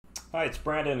Hi, it's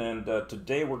Brandon, and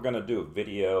today we're going to do a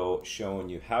video showing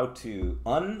you how to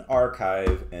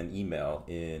unarchive an email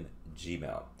in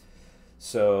Gmail.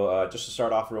 So just to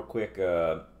start off real quick,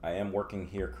 I am working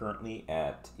here currently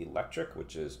at Electric,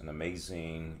 which is an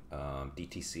amazing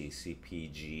DTC,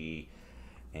 CPG,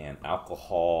 and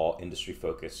alcohol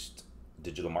industry-focused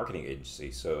digital marketing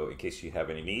agency. So in case you have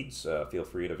any needs, feel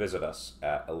free to visit us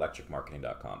at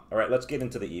electricmarketing.com. All right, let's get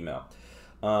into the email,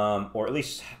 or at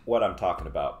least what I'm talking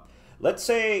about. Let's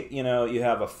say you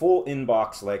have a full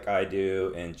inbox like I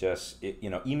do, and just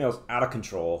emails out of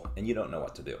control, and you don't know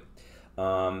what to do.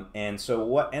 And so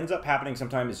what ends up happening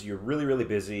sometimes is you're really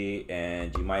busy,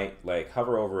 and you might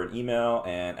hover over an email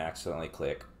and accidentally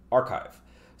click archive.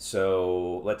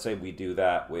 So let's say we do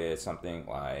that with something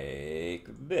like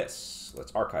this.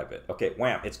 Let's archive it. Okay,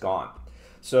 wham, it's gone.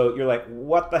 So you're like,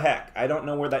 what the heck? I don't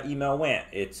know where that email went.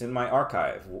 It's in my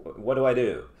archive. What do I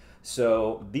do?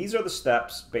 So these are the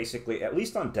steps, basically, at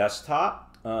least on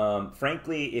desktop.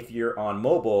 Frankly, if you're on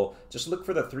mobile, just look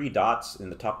for the three dots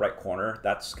in the top right corner.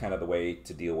 That's kind of the way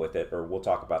to deal with it, or we'll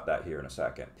talk about that here in a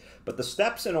second. But the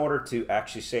steps in order to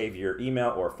actually save your email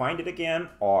or find it again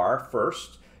are,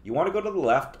 first, you want to go to the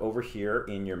left over here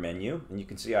in your menu, and you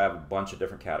can see I have a bunch of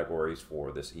different categories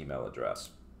for this email address.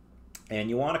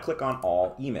 And you want to click on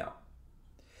All Email.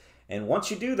 And once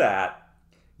you do that,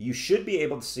 you should be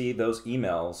able to see those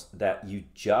emails that you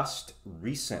just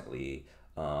recently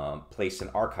placed in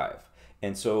archive.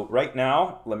 And so right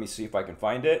now, let me see if I can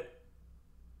find it.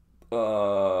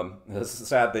 The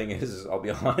sad thing is, I'll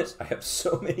be honest, I have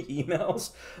so many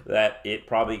emails that it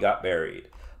probably got buried.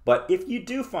 But if you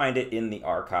do find it in the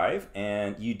archive,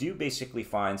 and you do basically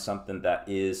find something that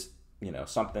is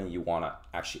something you want to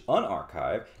actually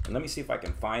unarchive, and let me see if I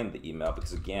can find the email,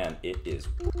 because again, it is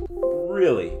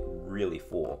really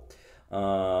full.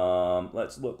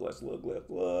 Let's look.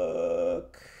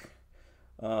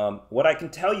 What I can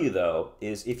tell you though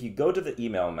is if you go to the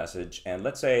email message, and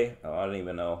let's say, I don't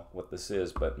even know what this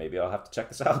is, but maybe I'll have to check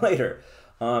this out later,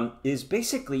 is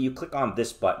basically you click on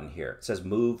this button here. It says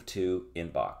move to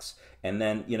inbox. And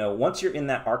then, once you're in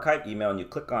that archive email and you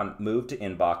click on move to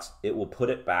inbox, it will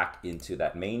put it back into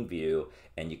that main view,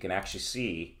 and you can actually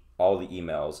see all the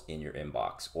emails in your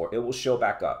inbox, or it will show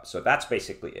back up. So that's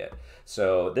basically it.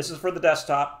 So this is for the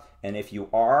desktop. And if you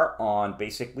are on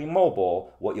basically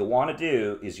mobile, what you'll want to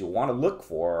do is you'll want to look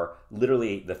for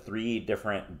literally the three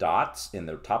different dots in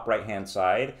the top right hand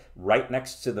side, right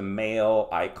next to the mail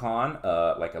icon,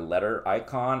 like a letter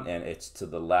icon, and it's to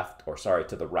the left, or sorry,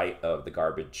 to the right of the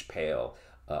garbage pail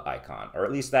icon, or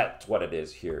at least that's what it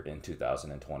is here in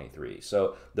 2023.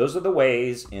 So those are the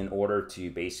ways in order to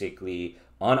basically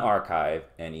unarchive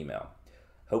an email.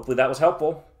 Hopefully that was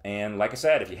helpful. And like I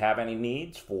said, if you have any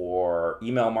needs for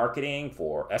email marketing,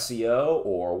 for SEO,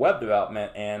 or web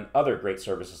development, and other great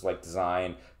services like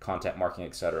design, content marketing,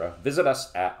 etc., visit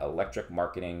us at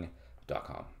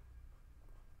electricmarketing.com.